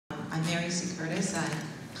Mary C. Curtis. I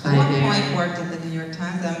Hi, at one Mary. point worked at the New York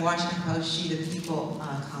Times. I'm Washington Post Sheet of People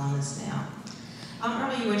columnist now.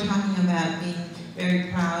 Earlier you were talking about being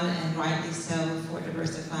very proud, and rightly so, for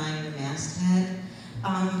diversifying the masthead.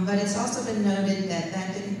 But it's also been noted that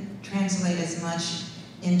that didn't translate as much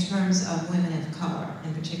in terms of women of color,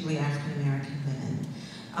 and particularly African American women.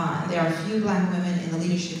 There are few black women in the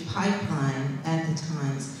leadership pipeline at the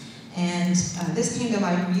Times. And this came to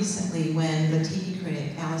light recently when the TV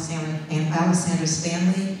critic Alexandra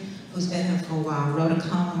Stanley, who's been here for a while, wrote a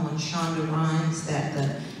column on Shonda Rhimes that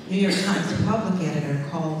the New York Times public editor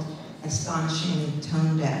called astonishingly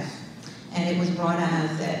tone deaf. And it was brought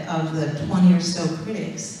out that of the 20 or so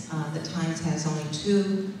critics, the Times has only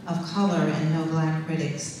 2 of color and no black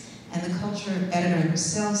critics. And the culture editor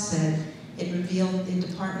herself said it revealed the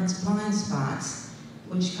department's blind spots,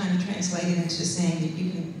 which kind of translated into saying that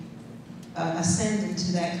you can ascend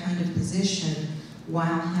into that kind of position while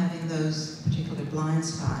having those particular blind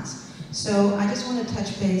spots. So I just want to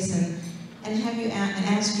touch base and have you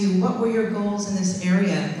ask you, what were your goals in this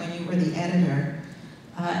area when you were the editor,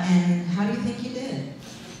 and how do you think you did?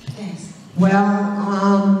 Thanks.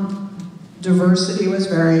 Well, diversity was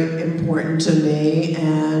very important to me,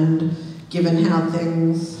 and given how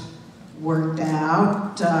things worked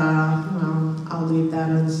out, well, I'll leave that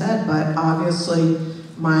unsaid, but obviously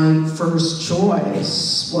my first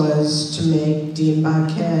choice was to make Dean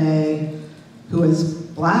Baquet, who is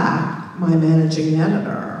black, my managing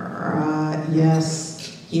editor. Yes,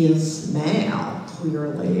 he is male,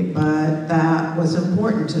 clearly, but that was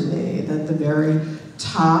important to me, that the very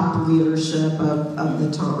top leadership of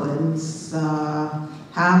the Times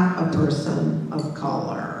have a person of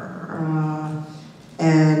color.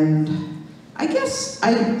 And I guess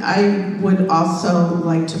I would also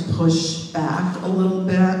like to push back a little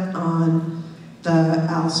bit on the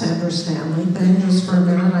Alexandra Stanley thing just for a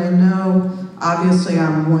minute. I know, obviously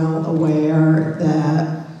I'm well aware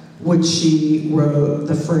that what she wrote,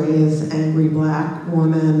 the phrase angry black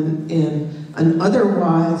woman, in an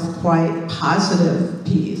otherwise quite positive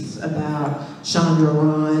piece about Shonda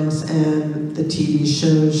Rhimes and the TV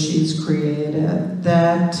shows she's created,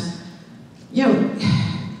 that, you know,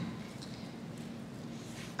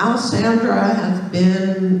 Alexandra has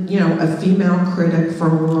been, you know, a female critic for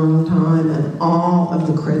a long time, and all of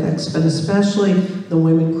the critics, but especially the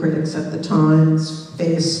women critics at the Times,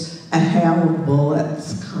 face a hail of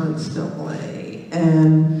bullets constantly.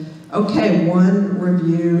 And okay, one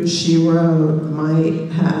review she wrote might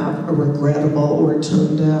have a regrettable or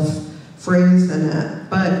tone-deaf phrase in it,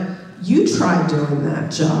 but you try doing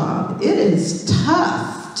that job. It is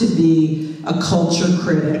tough to be a culture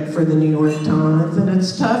critic for the New York Times, and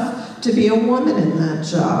it's tough to be a woman in that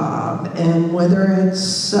job. And whether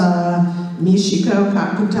it's Michiko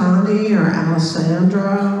Kakutani or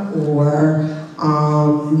Alessandra or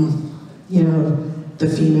you know, the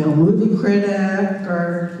female movie critic,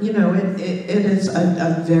 or, you know, it is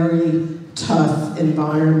a very tough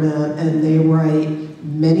environment, and they write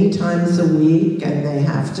many times a week, and they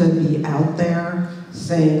have to be out there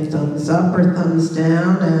saying thumbs up or thumbs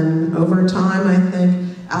down, and over time I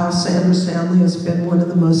think Alexandra Stanley has been one of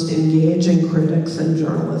the most engaging critics in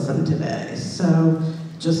journalism today. So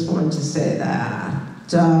just wanted to say that.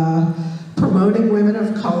 Promoting women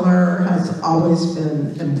of color has always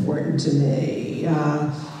been important to me,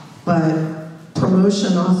 but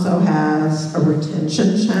promotion also has a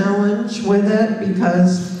retention challenge with it,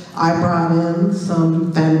 because I brought in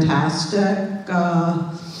some fantastic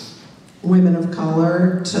women of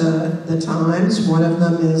color to the Times. One of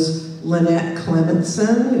them is Lynette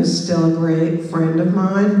Clementson, who's still a great friend of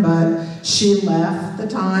mine, but she left the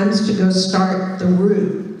Times to go start The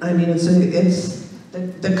Root. I mean, it's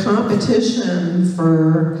the competition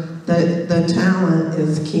for the talent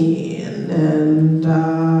is keen, and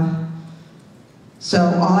so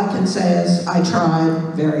all I can say is I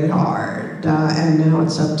tried very hard, and now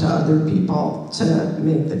it's up to other people to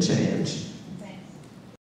make the change.